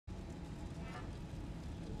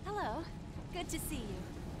Good to see you.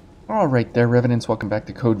 Alright there, Revenants, welcome back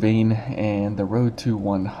to Code Vein and the road to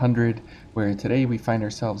 100, where today we find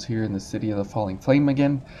ourselves here in the City of the Falling Flame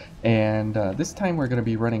again, and this time we're going to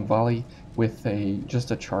be running Volley with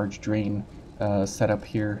just a charge drain setup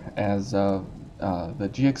here, as the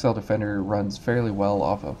GXL Defender runs fairly well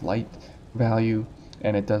off of light value,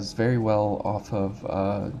 and it does very well off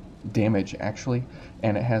of damage actually,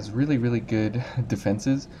 and it has really good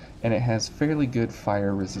defenses, and it has fairly good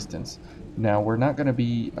fire resistance. Now we're not going to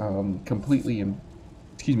be completely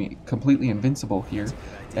invincible here,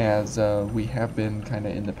 as we have been kind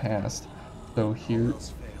of in the past. So here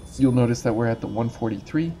you'll notice that we're at the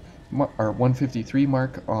 143 or 153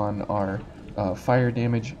 mark on our fire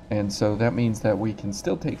damage, and so that means that we can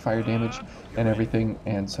still take fire damage and everything,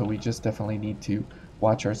 and so we just definitely need to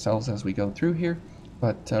watch ourselves as we go through here,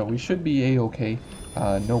 but we should be a-okay,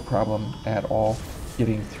 no problem at all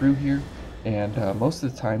getting through here, and most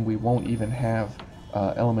of the time we won't even have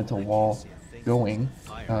elemental wall going,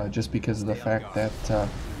 just because of the fact that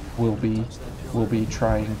we'll be we'll be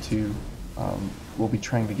trying to we'll be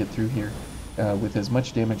trying to get through here with as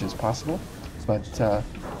much damage as possible. But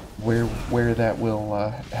where that will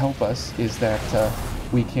help us is that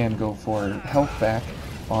we can go for health back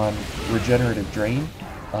on regenerative drain,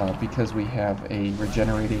 because we have a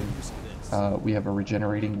regenerating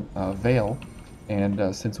veil,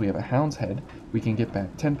 and since we have a Hound's Head, we can get back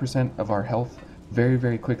 10% of our health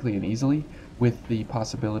very quickly and easily, with the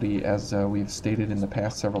possibility, as we've stated in the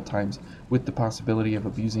past several times, with the possibility of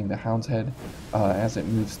abusing the Hound's Head as it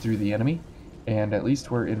moves through the enemy, and at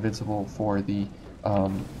least we're invincible for the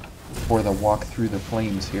walk through the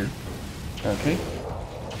flames here. Okay,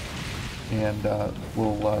 and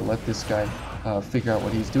we'll let this guy figure out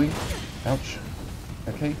what he's doing. Ouch.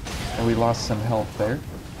 Okay, and we lost some health there.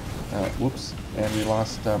 Whoops, and we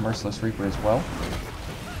lost Merciless Reaper as well.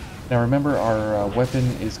 Now remember, our weapon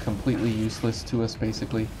is completely useless to us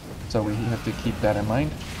basically, so we have to keep that in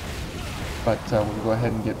mind. But we'll go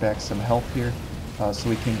ahead and get back some health here, so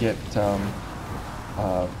we can get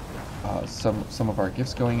some of our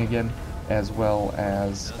gifts going again, as well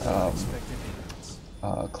as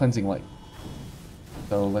Cleansing Light.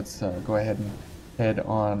 So let's go ahead and head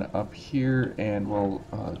on up here, and we'll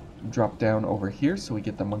drop down over here so we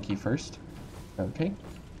get the monkey first. Okay.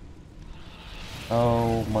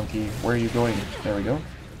 Oh, monkey, where are you going? There we go.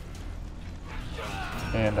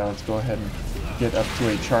 And let's go ahead and get up to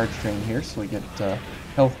a charge drain here so we get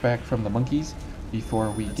health back from the monkeys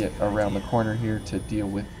before we get around the corner here to deal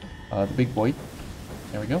with the big boy.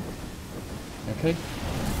 There we go. Okay.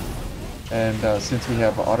 And since we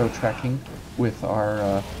have auto tracking with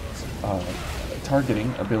our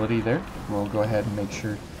targeting ability there, we'll go ahead and make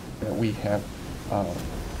sure that we have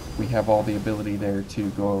all the ability there to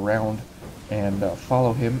go around and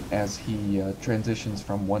follow him as he transitions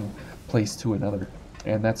from one place to another.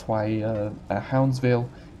 And that's why a Hound's Veil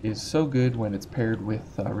is so good when it's paired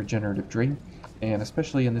with Regenerative Drain, and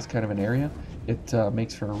especially in this kind of an area, it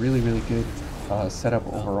makes for a really good setup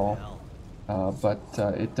overall. But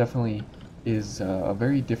it definitely is a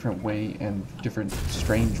very different way and different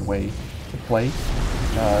strange way to play,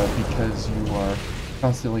 because you are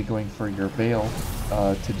constantly going for your Veil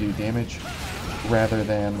to do damage, rather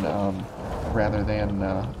than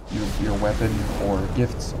your weapon or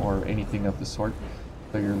gifts or anything of the sort.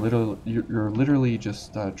 So you're literally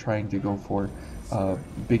just trying to go for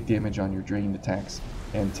big damage on your drain attacks,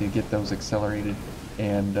 and to get those accelerated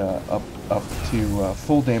and up to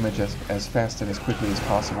full damage as fast and as quickly as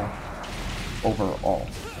possible overall.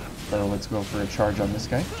 So let's go for a charge on this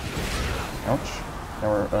guy. Ouch.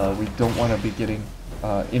 Now we don't want to be getting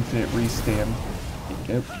infinite restand.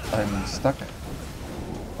 Yep, I'm stuck.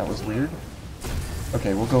 That was weird.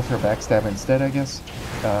 Okay, we'll go for a backstab instead, I guess,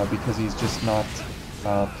 because he's just not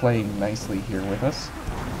playing nicely here with us.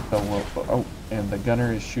 So we'll... Oh, and the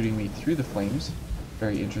gunner is shooting me through the flames.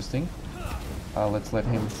 Very interesting. Let's let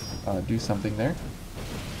him do something there.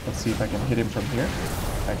 Let's see if I can hit him from here.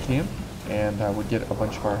 I can, and we get a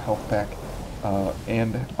bunch of our health back,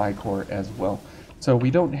 and Ichor as well. So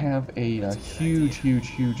we don't have a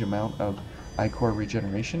huge amount of Ichor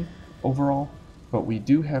regeneration overall, but we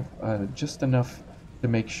do have just enough to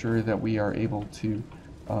make sure that we are able to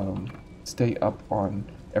stay up on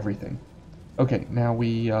everything. Okay, now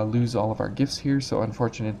we lose all of our gifts here, so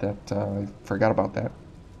unfortunate that I forgot about that.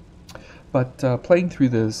 But playing through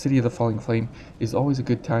the City of the Falling Flame is always a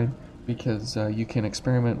good time, because you can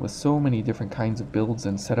experiment with so many different kinds of builds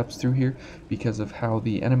and setups through here, because of how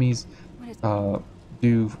the enemies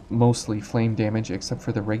do mostly flame damage, except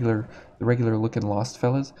for the regular looking Lost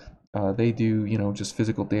fellas. They do, just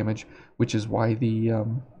physical damage, which is why the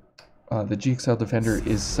the GXL Defender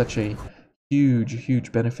is such a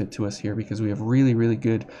huge benefit to us here, because we have really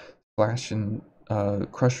good flash and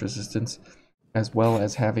crush resistance, as well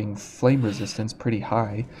as having flame resistance pretty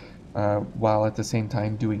high, while at the same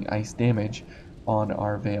time doing ice damage on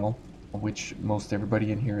our Veil, which most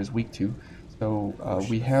everybody in here is weak to. So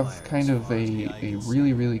we have kind of a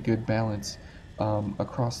really good balance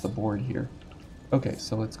across the board here. Okay,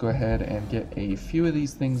 so let's go ahead and get a few of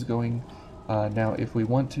these things going. Now, if we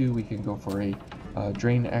want to, we can go for a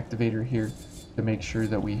drain activator here to make sure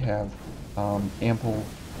that we have ample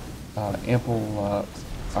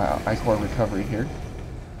iCore recovery here.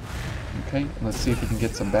 Okay, let's see if we can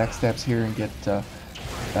get some backstabs here and get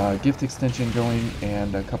gift extension going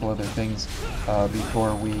and a couple other things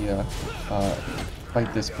before we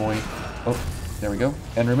fight this boy. Oh, there we go.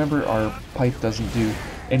 And remember, our pipe doesn't do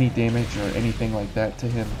any damage or anything like that to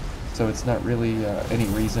him, so it's not really any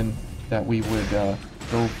reason that we would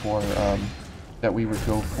go for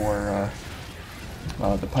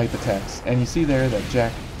the pipe attacks. And you see there that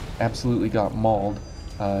Jack absolutely got mauled.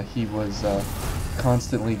 He was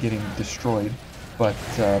constantly getting destroyed, but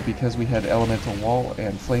because we had elemental wall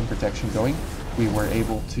and flame protection going, we were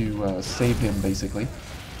able to save him basically.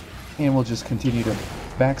 And we'll just continue to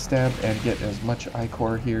backstab and get as much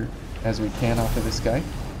iCore here as we can off of this guy.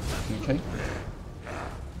 Okay.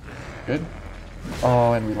 Good.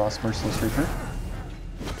 Oh, and we lost Merciless Reaper.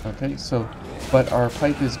 Okay, so, but our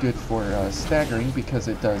pipe is good for staggering because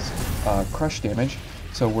it does crush damage,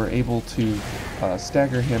 so we're able to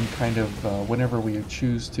stagger him kind of whenever we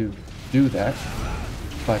choose to do that,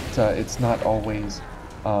 but it's not always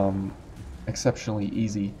exceptionally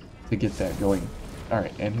easy to get that going.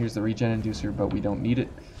 Alright, and here's the regen inducer, but we don't need it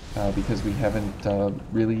because we haven't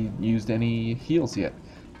really used any heals yet.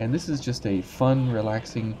 And this is just a fun,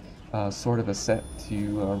 relaxing sort of a set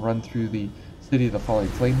to run through the City of the Falling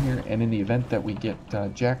Flame here, and in the event that we get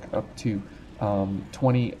Jack up to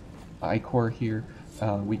 20 iCore here,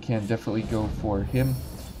 we can definitely go for him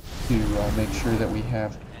to make sure that we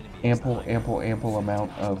have ample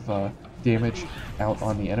amount of damage out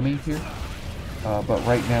on the enemy here. But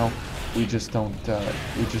right now, we just don't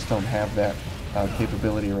have that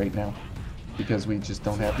capability right now because we just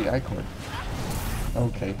don't have the iCore.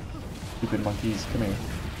 Okay, stupid monkeys, come here.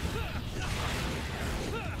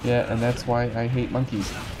 Yeah, and that's why I hate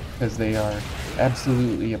monkeys, because they are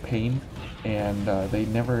absolutely a pain, and they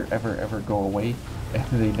never ever go away, and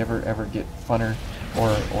they never ever get funner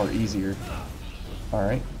or easier.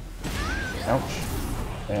 Alright. Ouch.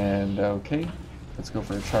 And okay, let's go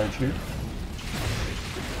for a charge here.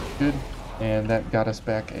 Good. And that got us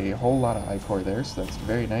back a whole lot of iCore there, so that's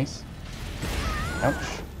very nice.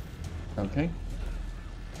 Ouch. Okay.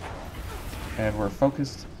 And we're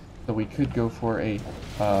focused, so we could go for a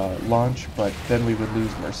launch, but then we would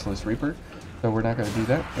lose Merciless Reaper, so we're not going to do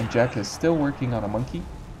that. And Jack is still working on a monkey,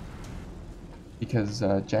 because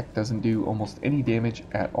Jack doesn't do almost any damage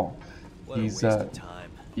at all. He's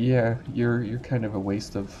yeah, you're kind of a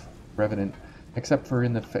waste of Revenant, except for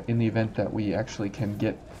in the event that we actually can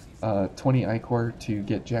get 20 iCore to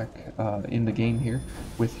get Jack in the game here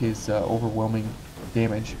with his overwhelming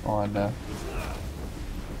damage on a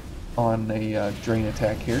drain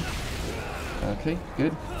attack here. Okay,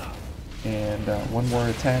 good. And one more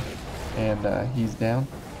attack, and he's down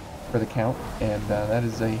for the count. And that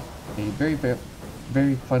is a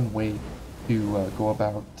very fun way to go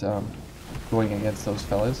about going against those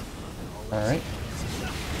fellas. All right,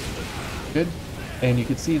 good. And you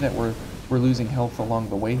can see that we're losing health along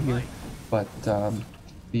the way here, but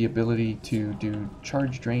the ability to do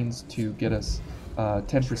charge drains to get us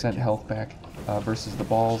 10% health back versus the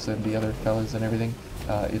balls and the other fellas and everything.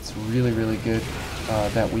 It's really good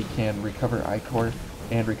that we can recover iCore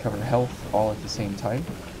and recover health all at the same time.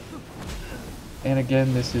 And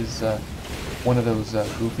again, this is one of those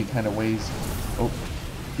goofy kind of ways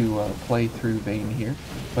to play through Vayne here,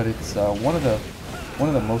 but it's one of the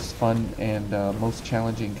most fun and most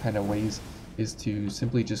challenging kind of ways is to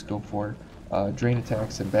simply just go for drain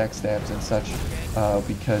attacks and backstabs and such,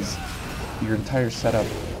 because your entire setup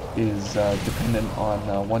is dependent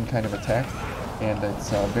on one kind of attack, and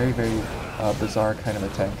it's a very bizarre kind of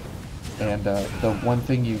attack. And the one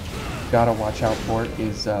thing you gotta watch out for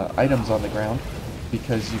is items on the ground,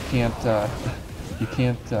 because you can't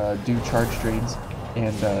do charge drains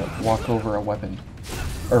and walk over a weapon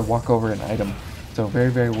or walk over an item. So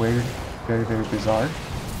very weird, very bizarre,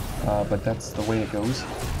 but that's the way it goes.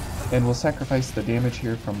 And we'll sacrifice the damage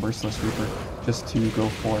here from Merciless Reaper just to go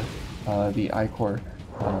for the iCore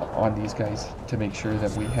on these guys to make sure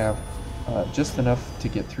that we have just enough to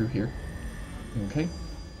get through here. Okay,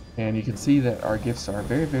 And you can see that our gifts are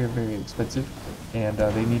very, very, very expensive, and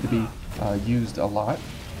they need to be used a lot.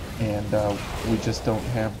 And we just don't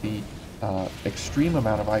have the extreme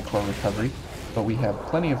amount of iCore recovery, but we have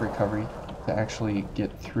plenty of recovery to actually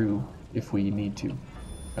get through if we need to.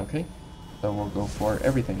 Okay, so we'll go for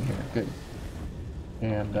everything here. Good.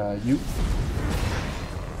 And you.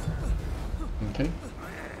 Okay.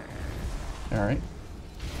 All right.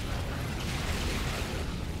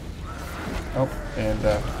 Oh, and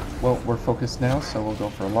well, we're focused now, so we'll go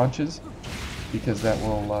for launches because that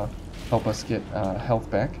will help us get health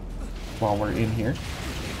back while we're in here.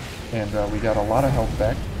 And we got a lot of health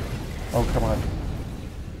back. Oh, come on.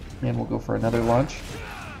 And we'll go for another launch.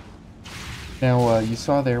 Now, you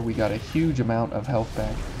saw there we got a huge amount of health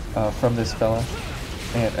back from this fella.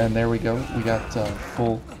 And there we go. We got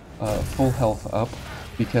full health up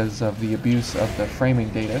because of the abuse of the framing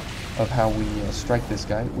data of how we strike this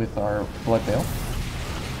guy with our blood veil.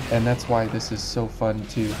 And that's why this is so fun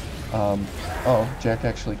to... oh, Jack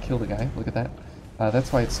actually killed a guy. Look at that.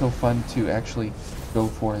 That's why it's so fun to actually go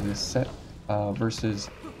for this set versus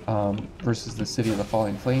the City of the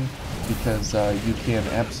Falling Flame, because you can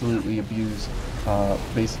absolutely abuse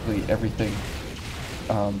basically everything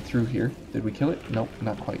through here. Did we kill it? Nope,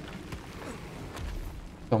 not quite.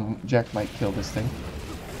 So Jack might kill this thing.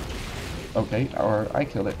 Okay, or I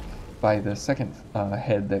killed it by the second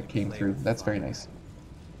head that came through. That's very nice.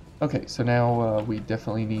 Okay, so now we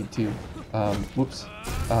definitely need to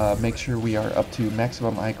make sure we are up to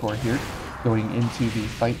maximum iCore here, going into the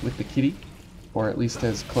fight with the kitty, or at least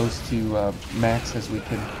as close to max as we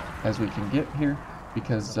can get here,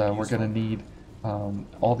 because we're gonna need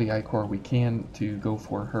all the iCore we can to go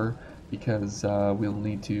for her, because we'll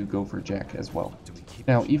need to go for Jack as well.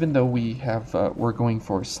 Now, even though we have we're going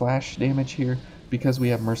for slash damage here, because we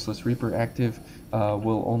have Merciless Reaper active,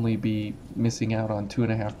 we'll only be missing out on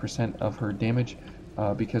 2.5% of her damage,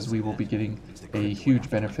 because we will be getting a huge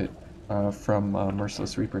benefit from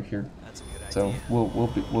Merciless Reaper here. So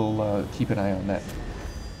we'll keep an eye on that.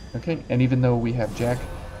 Okay, and even though we have Jack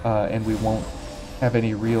and we won't have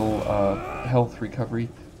any real health recovery,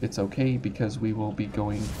 it's okay, because we will be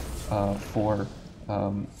going for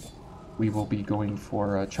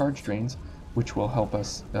charge drains, which will help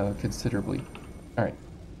us considerably. All right,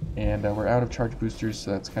 and we're out of charge boosters,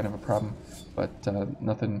 so that's kind of a problem, but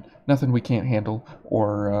nothing we can't handle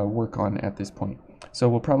or work on at this point. So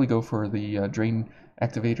we'll probably go for the drain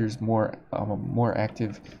activators, more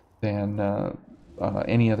active than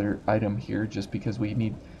any other item here, just because we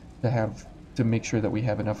need to make sure that we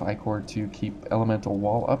have enough iCore to keep Elemental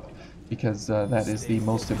Wall up, because that is the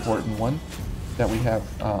most important one that we have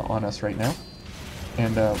on us right now.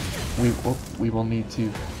 And we will need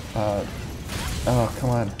to oh, come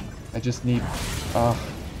on. I just need...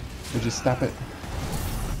 would you stop it?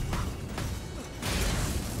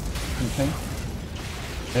 Okay.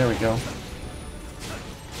 There we go.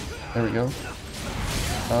 There we go.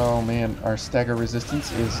 Oh man, our stagger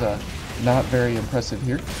resistance is not very impressive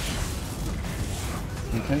here.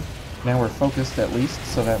 Okay. Now we're focused at least,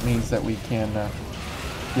 so that means that we can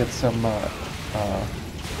get some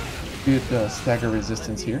good stagger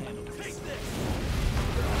resistance here.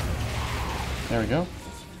 There we go.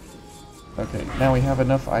 Okay, now we have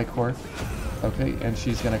enough iCore. Okay, and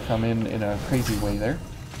she's gonna come in a crazy way there.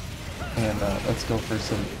 And let's go for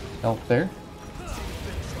some health there.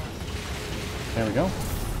 There we go.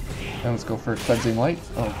 And let's go for Cleansing Light.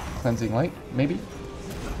 Oh, Cleansing Light, maybe?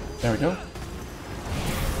 There we go.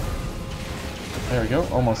 There we go,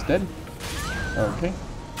 almost dead. Okay.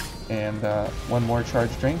 And one more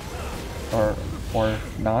charge drain. Or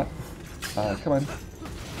not. Come on.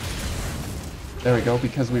 There we go,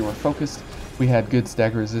 because we were focused, we had good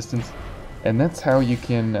stagger resistance, and that's how you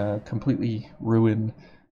can completely ruin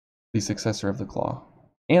the successor of the Claw,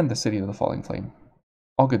 and the City of the Falling Flame.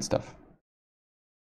 All good stuff.